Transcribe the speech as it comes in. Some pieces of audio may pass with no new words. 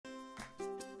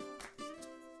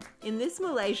In this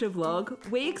Malaysia vlog,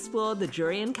 we explore the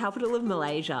Durian capital of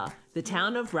Malaysia, the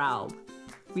town of Raub.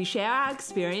 We share our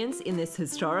experience in this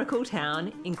historical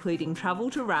town, including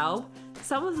travel to Raub,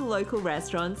 some of the local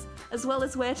restaurants, as well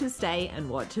as where to stay and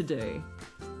what to do.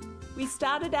 We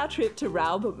started our trip to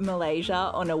Raub,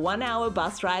 Malaysia on a 1-hour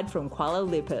bus ride from Kuala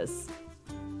Lipis.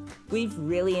 We've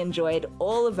really enjoyed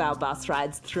all of our bus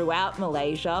rides throughout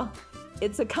Malaysia.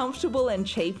 It's a comfortable and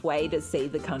cheap way to see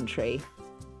the country.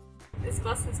 This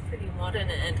bus is pretty modern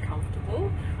and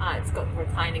comfortable. It's got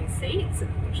reclining seats,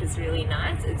 which is really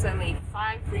nice. It's only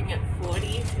 5 ringgit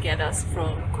 40 to get us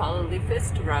from Kuala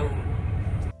Lipis to Raub.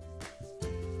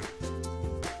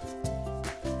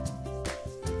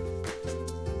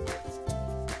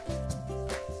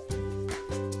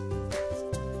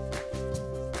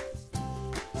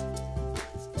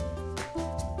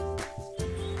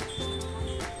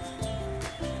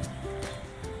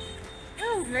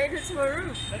 Oh, we've made it to our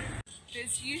room.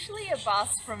 There's usually a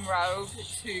bus from Raub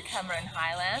to Cameron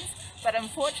Highlands, but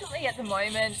unfortunately at the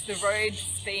moment the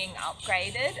road's being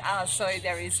upgraded, so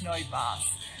there is no bus.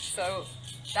 So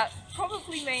that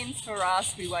probably means for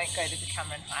us we won't go to the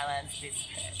Cameron Highlands this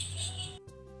trip.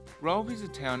 Raub is a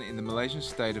town in the Malaysian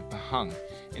state of Pahang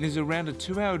and is around a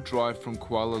 2-hour drive from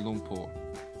Kuala Lumpur.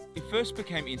 It first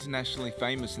became internationally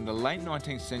famous in the late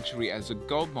 19th century as a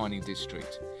gold mining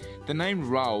district. The name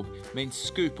Raub means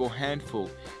scoop or handful,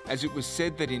 as it was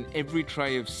said that in every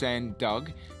tray of sand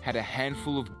dug had a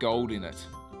handful of gold in it.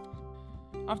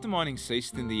 After mining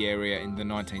ceased in the area in the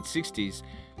 1960s,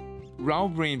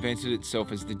 Raub reinvented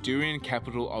itself as the durian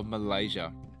capital of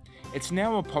Malaysia. It's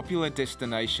now a popular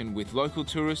destination with local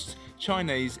tourists,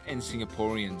 Chinese and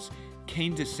Singaporeans,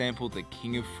 keen to sample the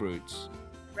king of fruits.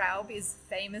 Raub is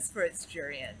famous for its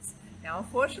durians. Now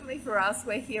unfortunately for us,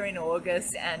 we're here in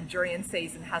August and durian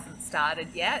season hasn't started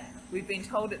yet. We've been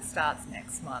told it starts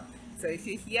next month. So if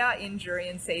you're here in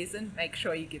durian season, make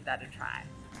sure you give that a try.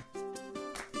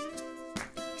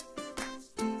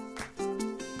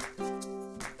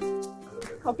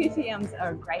 Kopitiams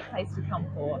are a great place to come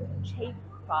for cheap,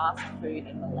 fast food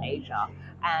in Malaysia,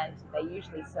 and they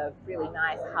usually serve really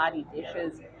nice hearty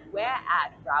dishes. We're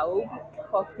at Raub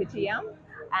Kopitiam,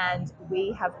 and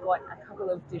we have got a couple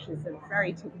of dishes that are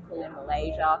very typical in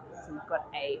Malaysia. So we've got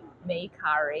a mee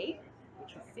curry,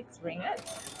 which is 6 ringgit.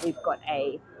 We've got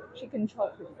a chicken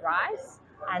chop with rice,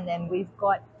 and then we've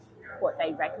got what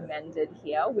they recommended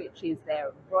here, which is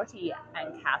their roti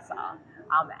and casa,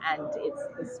 and it's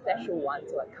the special one,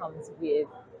 so it comes with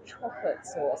chocolate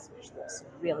sauce, which looks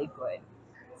really good.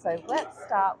 So let's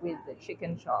start with the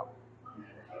chicken chop.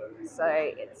 So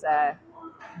it's a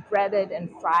breaded and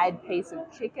fried piece of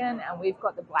chicken, and we've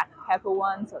got the black pepper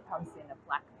one, so it comes in a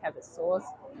black pepper sauce.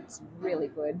 It's really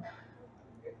good.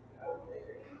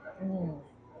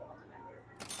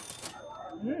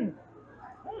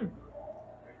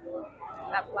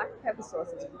 That black pepper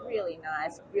sauce is really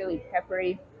nice, really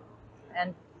peppery,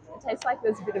 and it tastes like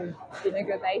there's a bit of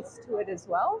vinegar base to it as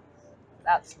well.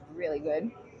 That's really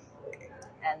good.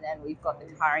 And then we've got the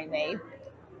curry mee.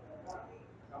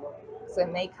 So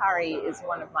mee curry is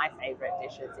one of my favourite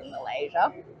dishes in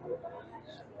Malaysia.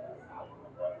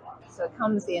 So it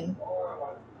comes in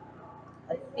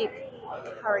a thick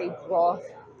curry broth,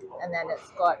 and then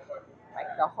it's got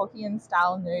like the Hokkien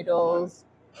style noodles,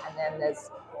 and then there's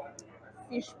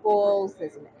fish balls,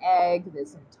 there's an egg,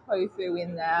 there's some tofu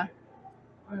in there.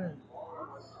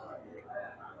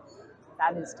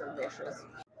 That is delicious.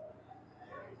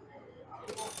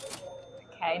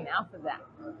 Okay, now for that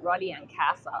roti and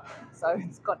casa. So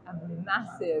it's got a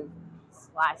massive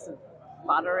slice of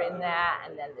butter in there,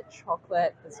 and then the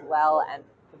chocolate as well, and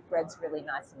the bread's really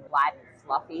nice and light and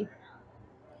fluffy.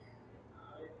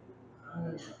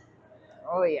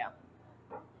 Oh yeah.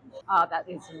 Oh, that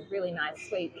is a really nice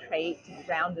sweet treat to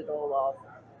round it all off.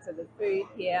 So the food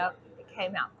here, it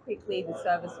came out quickly, the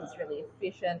service was really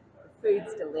efficient, the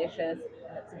food's delicious,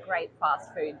 and it's a great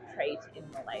fast food treat in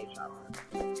Malaysia.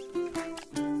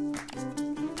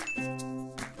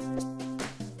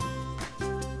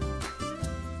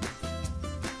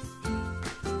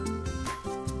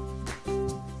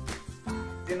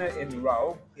 Dinner in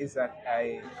Raub is at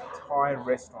a Thai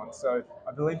restaurant. So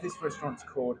I believe this restaurant's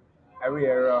called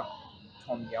Ariera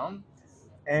Tom Yum,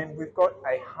 and we've got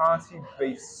a hearty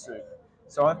beef soup.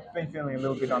 So I've been feeling a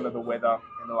little bit under the weather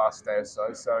in the last day or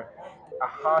so, so a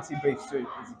hearty beef soup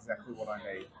is exactly what I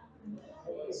need.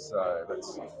 So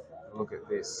let's look at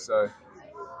this. So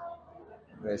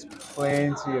there's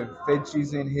plenty of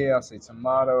veggies in here. I see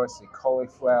tomato, I see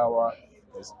cauliflower,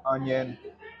 there's onion,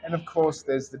 and of course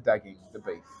there's the daging, the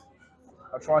beef.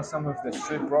 I'll try some of the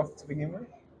soup broth to begin with.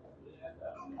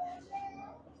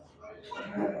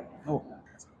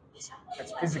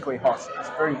 physically hot. It's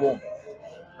very warm.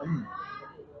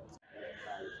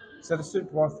 So the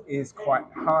soup broth is quite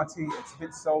hearty, it's a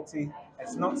bit salty,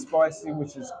 it's not spicy,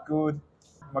 which is good.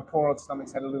 My poor old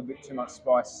stomach's had a little bit too much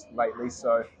spice lately,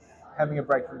 so having a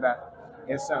break from that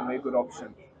is certainly a good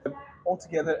option. But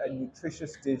altogether, a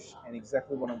nutritious dish and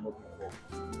exactly what I'm looking for.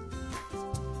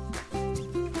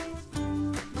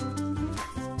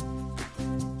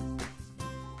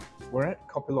 We're at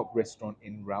Kopilop restaurant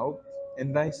in Raub,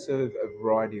 and they serve a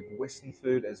variety of Western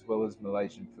food as well as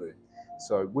Malaysian food.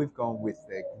 So we've gone with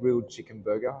their grilled chicken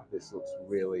burger. This looks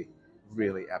really,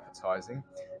 really appetizing.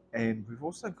 And we've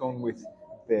also gone with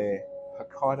their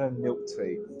Hokkaido milk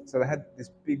tea. So they had this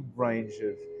big range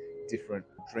of different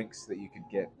drinks that you could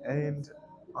get. And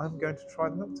I'm going to try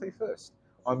the milk tea first.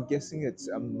 I'm guessing it's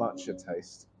a matcha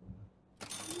taste.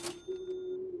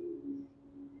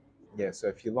 Yeah, so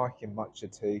if you like your matcha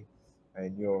tea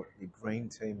and your green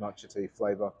tea matcha tea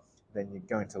flavour, then you're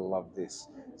going to love this.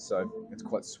 So it's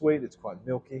quite sweet, it's quite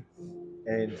milky,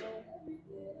 and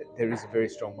there is a very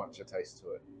strong matcha taste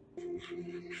to it.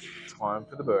 Time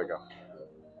for the burger.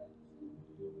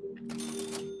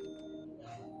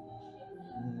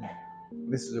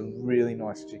 This is a really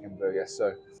nice chicken burger.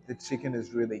 So the chicken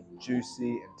is really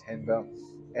juicy and tender,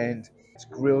 and it's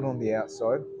grilled on the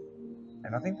outside.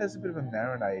 And I think there's a bit of a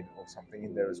marinade or something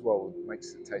in there as well, which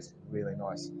makes it taste really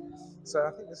nice. So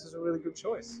I think this is a really good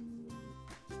choice.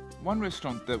 One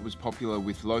restaurant that was popular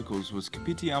with locals was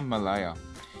Kopitiam Malaya.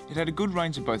 It had a good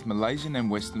range of both Malaysian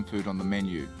and Western food on the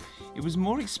menu. It was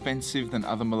more expensive than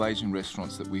other Malaysian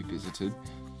restaurants that we visited.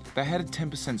 They had a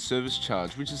 10% service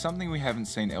charge, which is something we haven't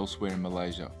seen elsewhere in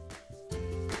Malaysia.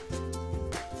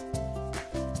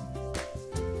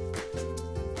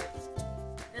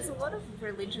 There's a lot of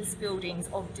religious buildings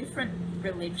of different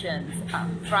religions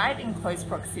right in close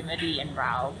proximity in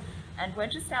Raub, and we're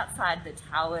just outside the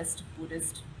Taoist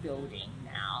Buddhist building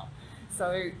now.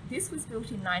 So this was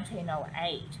built in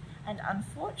 1908, and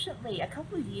unfortunately a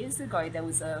couple of years ago there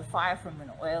was a fire from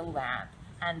an oil lamp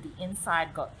and the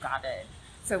inside got gutted.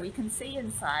 So we can see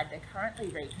inside they're currently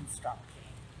reconstructing.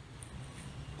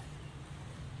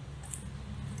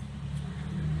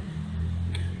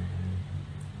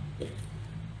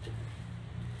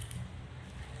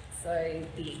 So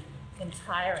the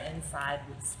entire inside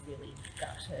looks really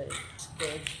gutted.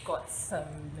 They've got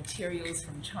some materials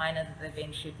from China that they've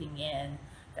been shipping in.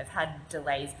 They've had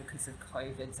delays because of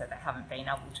COVID, so they haven't been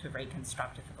able to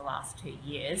reconstruct it for the last 2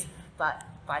 years. But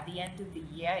by the end of the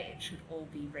year, it should all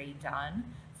be redone.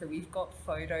 So we've got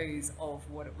photos of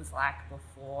what it was like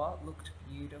before. It looked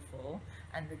beautiful.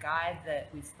 And the guy that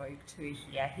we spoke to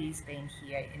here, he's been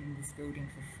here in this building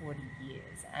for 40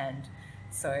 years. And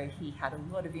so he had a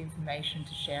lot of information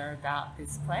to share about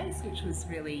this place, which was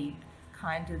really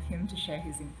kind of him to share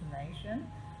his information.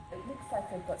 It looks like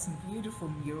they've got some beautiful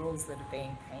murals that are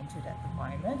being painted at the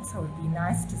moment, so it'd be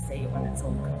nice to see it when it's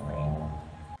all complete.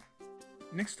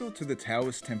 Next door to the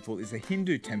Taoist temple is a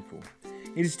Hindu temple.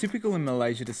 It is typical in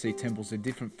Malaysia to see temples of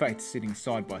different faiths sitting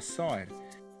side by side.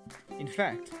 In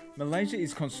fact, Malaysia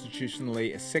is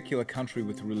constitutionally a secular country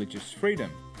with religious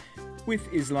freedom, with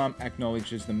Islam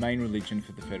acknowledged as the main religion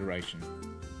for the Federation.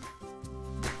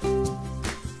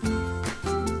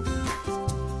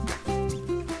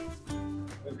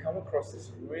 We've come across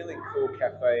this really cool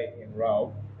cafe in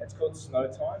Raub. It's called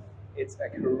Snowtime. It's a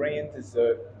Korean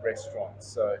dessert restaurant,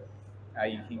 so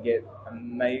you can get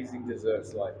amazing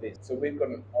desserts like this. So we've got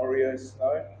an Oreo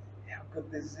snow. How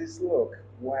good does this look?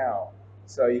 Wow.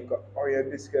 So you've got Oreo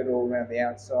biscuit all around the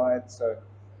outside,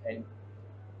 and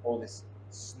all this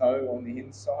snow on the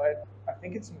inside. I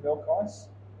think it's milk ice.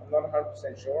 I'm not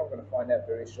 100% sure. I'm going to find out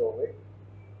very shortly.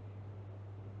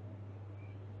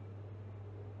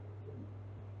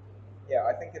 Yeah,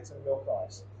 I think it's a milk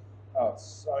ice. Oh, it's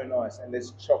so nice. And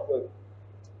there's chocolate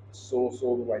sauce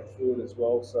all the way through it as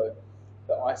well. So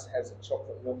the ice has a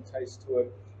chocolate milk taste to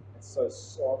it. It's so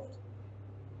soft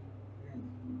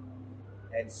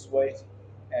and sweet.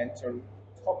 And to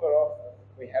top it off,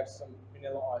 we have some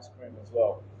vanilla ice cream as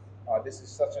well. This is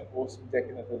such an awesome,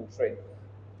 decadent little treat.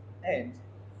 And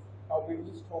we were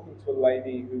just talking to a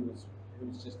lady who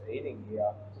was just eating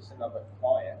here, just another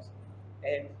client,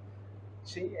 and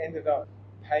she ended up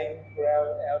paying for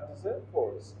our dessert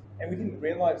for us. And we didn't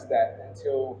realise that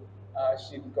until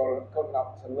she'd gotten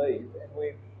up to leave, and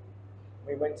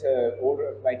we went to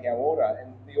make our order,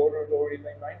 and the order had already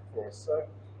been made for us. So,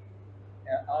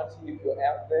 Auntie, if you're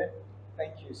out there,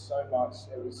 thank you so much.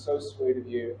 It was so sweet of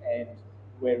you, and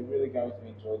we're really going to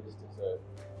enjoy this dessert.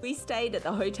 We stayed at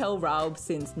the Hotel Raub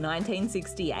since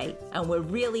 1968 and we're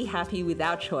really happy with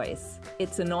our choice.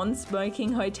 It's a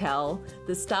non-smoking hotel,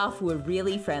 the staff were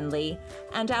really friendly,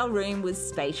 and our room was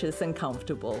spacious and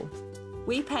comfortable.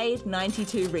 We paid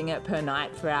 92 ringgit per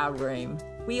night for our room.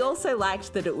 We also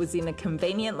liked that it was in a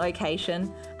convenient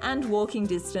location and walking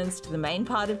distance to the main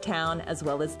part of town as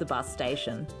well as the bus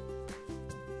station.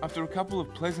 After a couple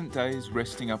of pleasant days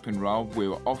resting up in Raub, we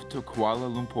were off to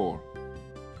Kuala Lumpur.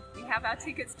 We have our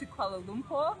tickets to Kuala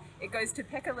Lumpur. It goes to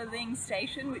Pekaliling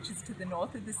station, which is to the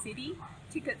north of the city.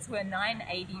 Tickets were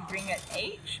 980 ringgit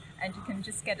each, and you can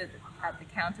just get it at the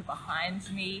counter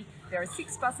behind me. There are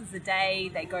 6 buses a day.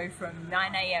 They go from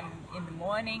 9 AM in the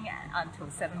morning until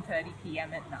 7:30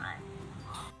 PM at night.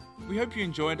 We hope you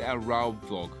enjoyed our Raub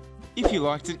vlog. If you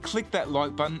liked it, click that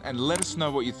like button and let us know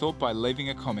what you thought by leaving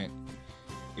a comment.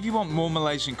 If you want more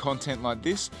Malaysian content like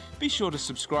this, be sure to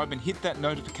subscribe and hit that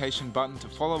notification button to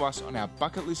follow us on our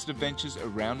bucket list adventures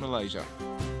around Malaysia.